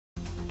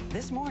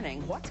This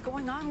morning, what's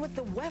going on with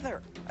the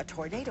weather? A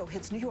tornado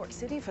hits New York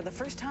City for the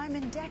first time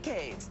in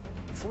decades.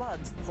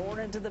 Floods pour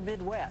into the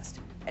Midwest.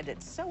 And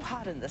it's so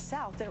hot in the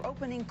South, they're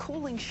opening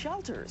cooling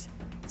shelters.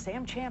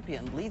 Sam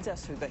Champion leads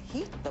us through the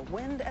heat, the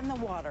wind, and the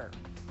water.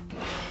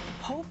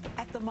 Hope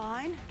at the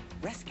mine?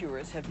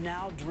 Rescuers have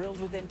now drilled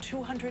within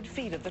 200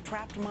 feet of the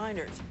trapped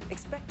miners,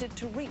 expected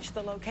to reach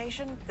the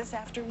location this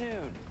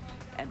afternoon.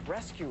 And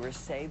rescuers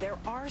say there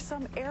are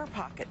some air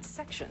pocket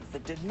sections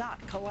that did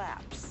not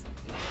collapse.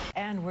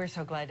 And we're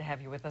so glad to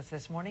have you with us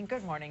this morning.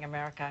 Good morning,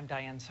 America. I'm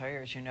Diane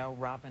Sawyer. As you know,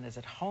 Robin is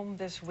at home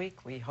this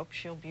week. We hope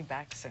she'll be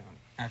back soon.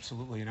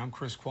 Absolutely. And I'm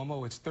Chris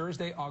Cuomo. It's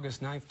Thursday,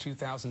 August 9th,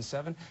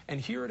 2007.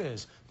 And here it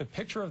is, the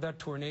picture of that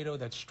tornado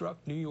that struck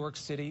New York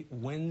City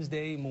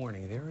Wednesday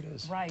morning. There it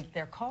is. Right.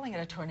 They're calling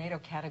it a tornado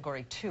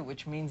category 2,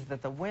 which means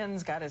that the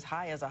winds got as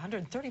high as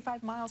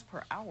 135 miles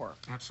per hour.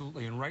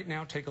 Absolutely. And right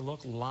now, take a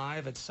look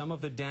live at some of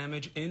the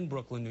damage in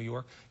Brooklyn, New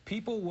York.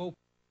 People woke.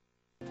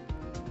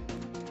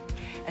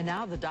 And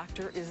now the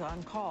doctor is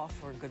on call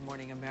for Good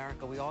Morning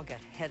America. We all get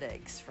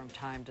headaches from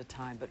time to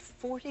time, but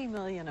 40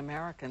 million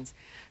Americans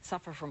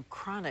suffer from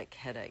chronic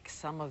headaches,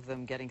 some of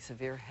them getting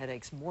severe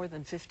headaches more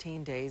than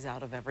 15 days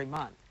out of every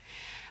month.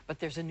 But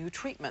there's a new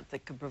treatment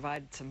that could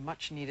provide some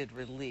much-needed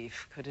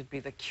relief. Could it be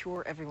the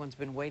cure everyone's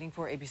been waiting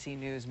for? ABC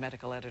News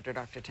medical editor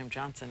Dr. Tim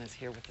Johnson is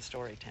here with the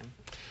story. Tim.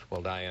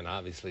 Well, Diane,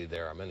 obviously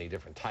there are many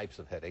different types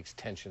of headaches: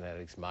 tension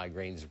headaches,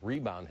 migraines,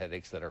 rebound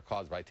headaches that are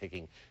caused by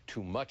taking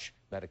too much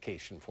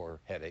medication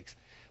for headaches.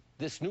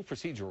 This new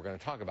procedure we're going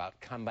to talk about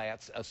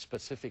combats a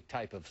specific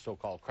type of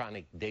so-called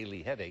chronic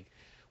daily headache,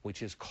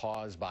 which is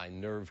caused by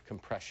nerve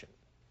compression.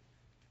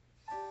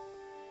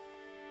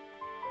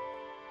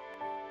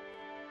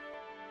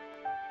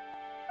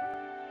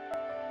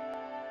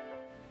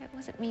 It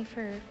wasn't me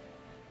for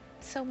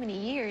so many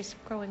years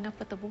growing up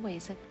with the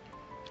boys. It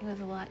was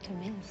a lot to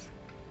miss.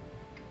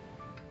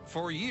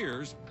 For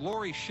years,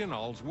 Lori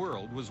Chinall's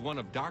world was one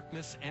of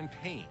darkness and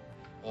pain,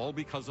 all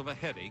because of a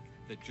headache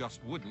that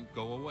just wouldn't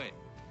go away.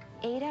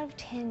 8 out of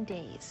 10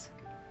 days,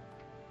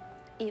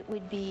 it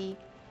would be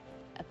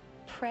a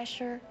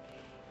pressure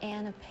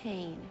and a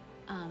pain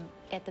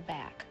at the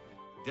back.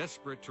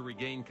 Desperate to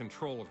regain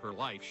control of her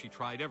life, she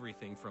tried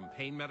everything from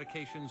pain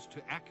medications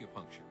to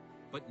acupuncture,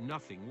 but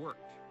nothing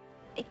worked.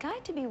 It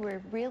got to be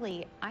where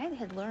really I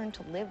had learned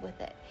to live with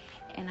it,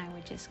 and I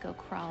would just go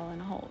crawl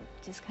and hold,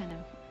 just kind of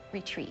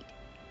retreat.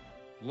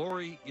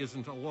 Lori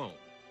isn't alone.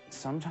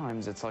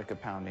 Sometimes it's like a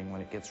pounding when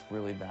it gets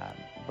really bad,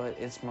 but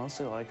it's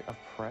mostly like a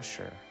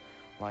pressure.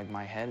 Like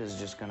my head is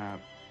just gonna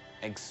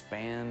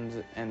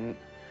expand and,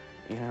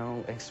 you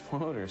know,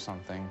 explode or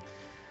something.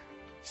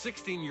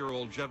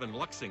 16-year-old Jevin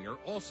Luxinger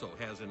also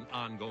has an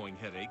ongoing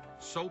headache,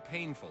 so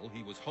painful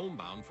he was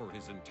homebound for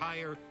his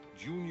entire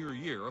junior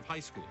year of high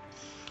school.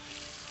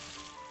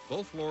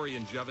 Both Lori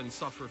and Jevin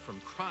suffer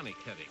from chronic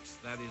headaches,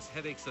 that is,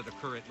 headaches that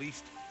occur at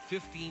least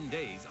 15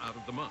 days out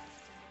of the month.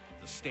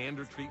 The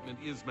standard treatment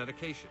is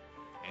medication,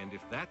 and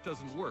if that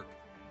doesn't work,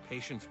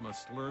 patients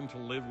must learn to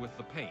live with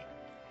the pain.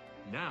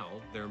 Now,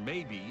 there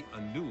may be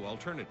a new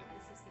alternative.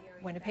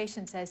 When a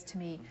patient says to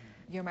me,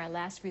 "You're my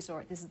last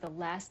resort, this is the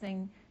last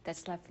thing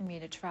that's left for me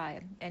to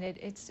try," and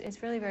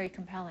it's really very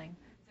compelling.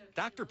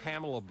 Dr.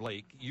 Pamela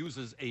Blake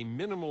uses a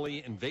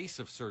minimally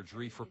invasive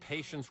surgery for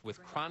patients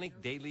with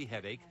chronic daily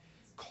headache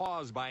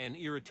caused by an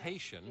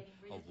irritation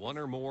of one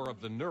or more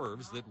of the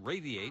nerves that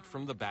radiate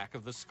from the back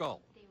of the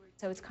skull.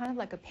 So it's kind of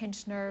like a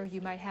pinched nerve you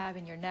might have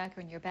in your neck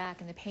or in your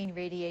back, and the pain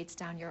radiates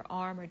down your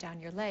arm or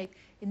down your leg.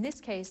 In this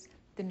case,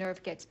 the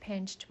nerve gets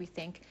pinched, we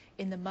think,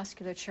 in the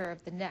musculature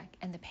of the neck,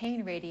 and the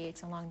pain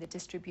radiates along the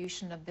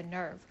distribution of the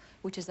nerve,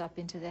 which is up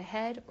into the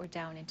head or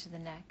down into the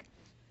neck.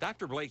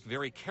 Dr. Blake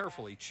very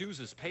carefully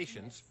chooses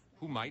patients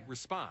who might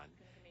respond,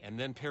 and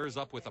then pairs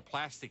up with a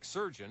plastic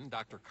surgeon,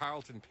 Dr.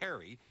 Carlton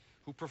Perry,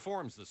 who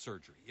performs the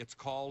surgery. It's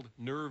called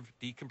nerve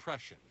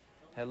decompression.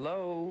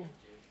 Hello?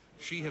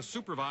 She has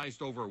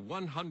supervised over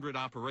 100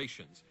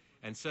 operations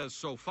and says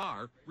so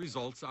far,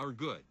 results are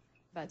good.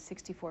 About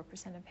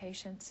 64% of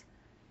patients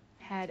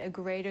had a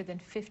greater than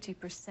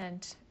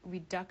 50%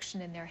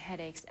 reduction in their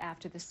headaches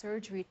after the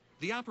surgery.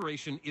 The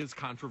operation is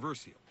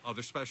controversial.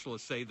 Other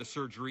specialists say the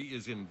surgery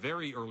is in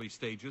very early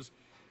stages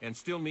and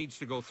still needs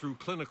to go through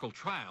clinical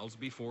trials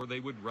before they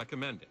would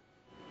recommend it.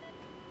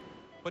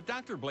 But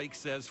Dr. Blake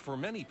says for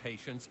many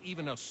patients,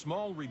 even a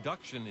small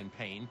reduction in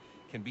pain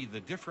can be the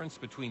difference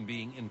between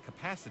being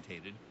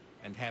incapacitated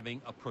and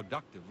having a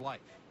productive life.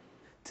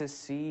 To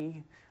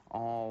see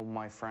all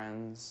my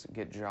friends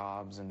get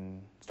jobs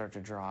and start to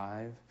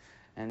drive,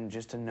 and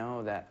just to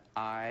know that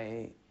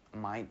I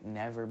might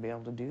never be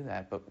able to do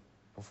that, but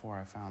before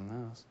I found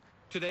this.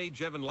 Today,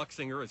 Jevin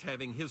Luxinger is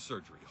having his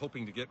surgery,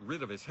 hoping to get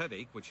rid of his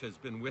headache, which has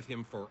been with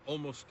him for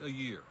almost a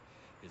year.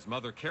 His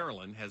mother,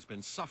 Carolyn, has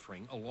been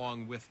suffering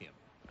along with him.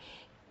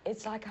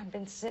 It's like I've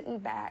been sitting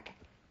back,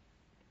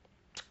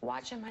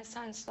 watching my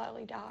son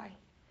slowly die,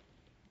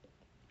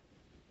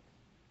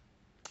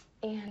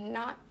 and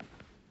not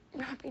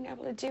being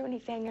able to do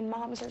anything, and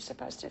moms are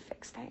supposed to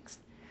fix things.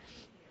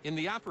 In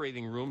the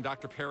operating room,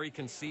 Dr. Perry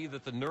can see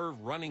that the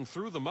nerve running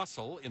through the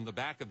muscle in the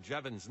back of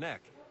Jevan's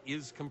neck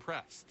is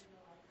compressed.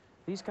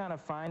 These kind of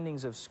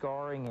findings of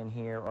scarring in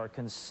here are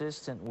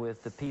consistent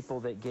with the people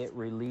that get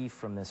relief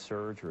from this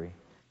surgery.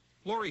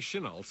 Lori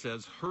Chinell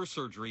says her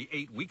surgery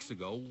 8 weeks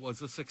ago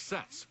was a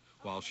success.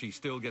 While she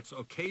still gets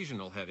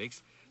occasional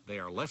headaches, they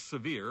are less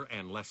severe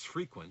and less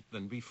frequent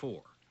than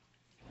before.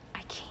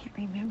 I can't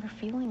remember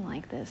feeling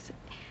like this.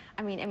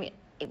 I mean,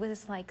 it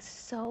was like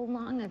so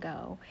long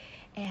ago,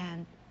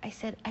 and I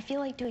said, I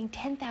feel like doing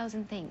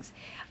 10,000 things.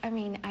 I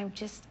mean, I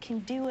just can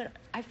do it.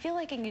 I feel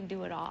like I can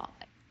do it all.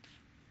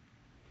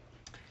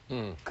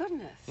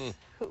 Goodness.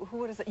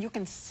 What is that? You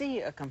can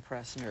see a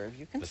compressed nerve.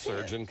 You can The see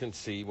surgeon can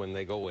see when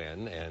they go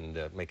in and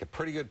make a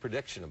pretty good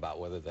prediction about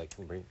whether they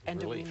can bring And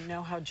relief. do we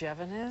know how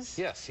Jevan is?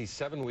 Yes, he's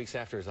 7 weeks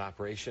after his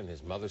operation.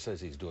 His mother says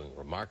he's doing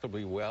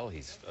remarkably well.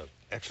 He's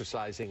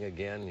exercising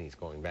again. He's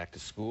going back to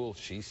school.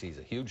 She sees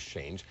a huge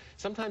change.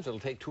 Sometimes it'll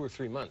take 2 or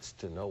 3 months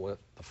to know what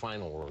the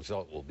final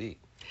result will be.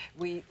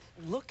 We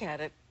look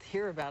at it,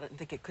 hear about it, and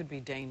think it could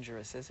be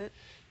dangerous, is it?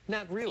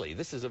 Not really.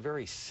 This is a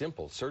very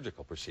simple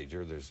surgical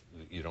procedure.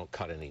 You don't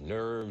cut any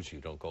nerves.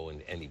 You don't go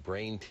into any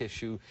brain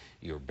tissue.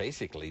 You're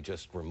basically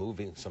just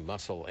removing some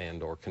muscle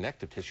and or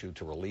connective tissue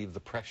to relieve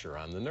the pressure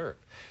on the nerve.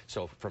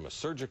 So from a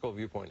surgical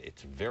viewpoint,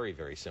 it's very,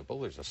 very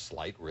simple. There's a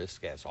slight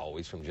risk, as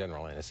always, from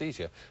general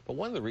anesthesia. But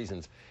one of the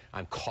reasons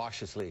I'm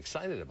cautiously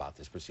excited about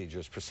this procedure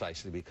is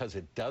precisely because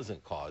it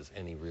doesn't cause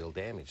any real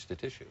damage to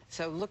tissue.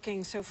 So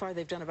looking so far,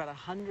 they've done about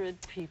 100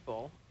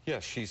 people.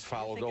 Yes, she's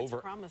followed I think over.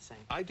 It's promising.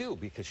 I do,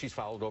 because she's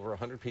followed over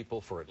 100 people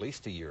for at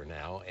least a year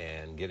now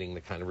and getting the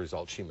kind of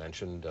results she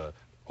mentioned,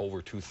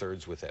 over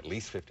 2/3 with at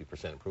least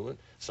 50% improvement.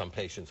 Some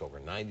patients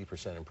over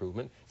 90%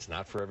 improvement. It's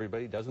not for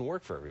everybody, doesn't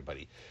work for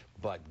everybody.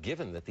 But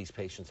given that these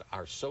patients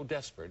are so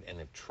desperate and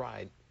have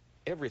tried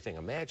everything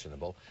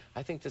imaginable,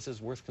 I think this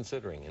is worth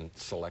considering in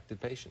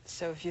selected patients.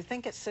 So if you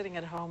think it's sitting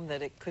at home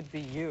that it could be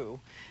you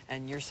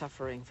and you're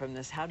suffering from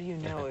this, how do you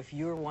know if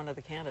you're one of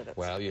the candidates?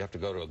 Well, you have to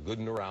go to a good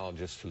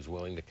neurologist who's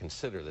willing to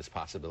consider this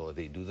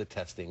possibility, do the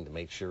testing to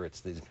make sure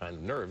it's these kind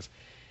of nerves.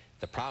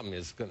 The problem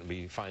is going to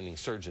be finding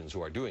surgeons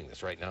who are doing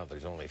this. Right now,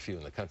 there's only a few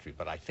in the country,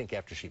 but I think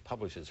after she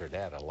publishes her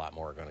data, a lot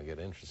more are going to get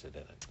interested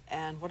in it.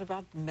 And what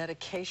about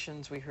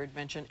medications we heard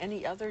mentioned?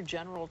 Any other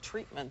general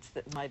treatments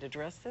that might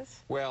address this?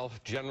 Well,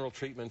 general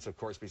treatments, of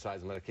course,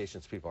 besides the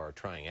medications, people are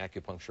trying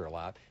acupuncture a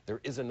lot. There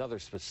is another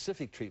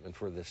specific treatment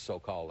for this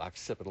so-called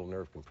occipital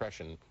nerve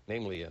compression,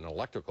 namely an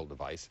electrical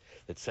device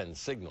that sends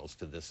signals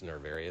to this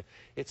nerve area.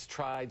 It's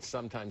tried,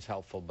 sometimes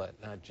helpful,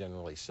 but not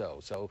generally so.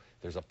 So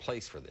there's a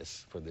place for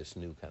this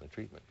new kind of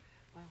treatment.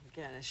 Well,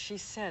 again, as she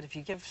said, if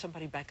you give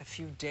somebody back a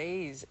few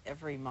days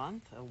every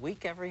month, a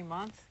week every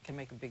month, it can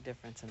make a big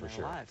difference in their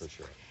lives. For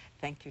sure.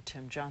 Thank you,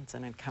 Tim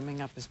Johnson. And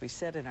coming up, as we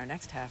said in our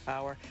next half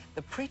hour,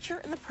 the preacher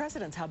and the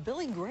presidents, how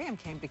Billy Graham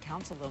came to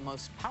counsel the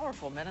most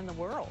powerful men in the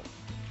world.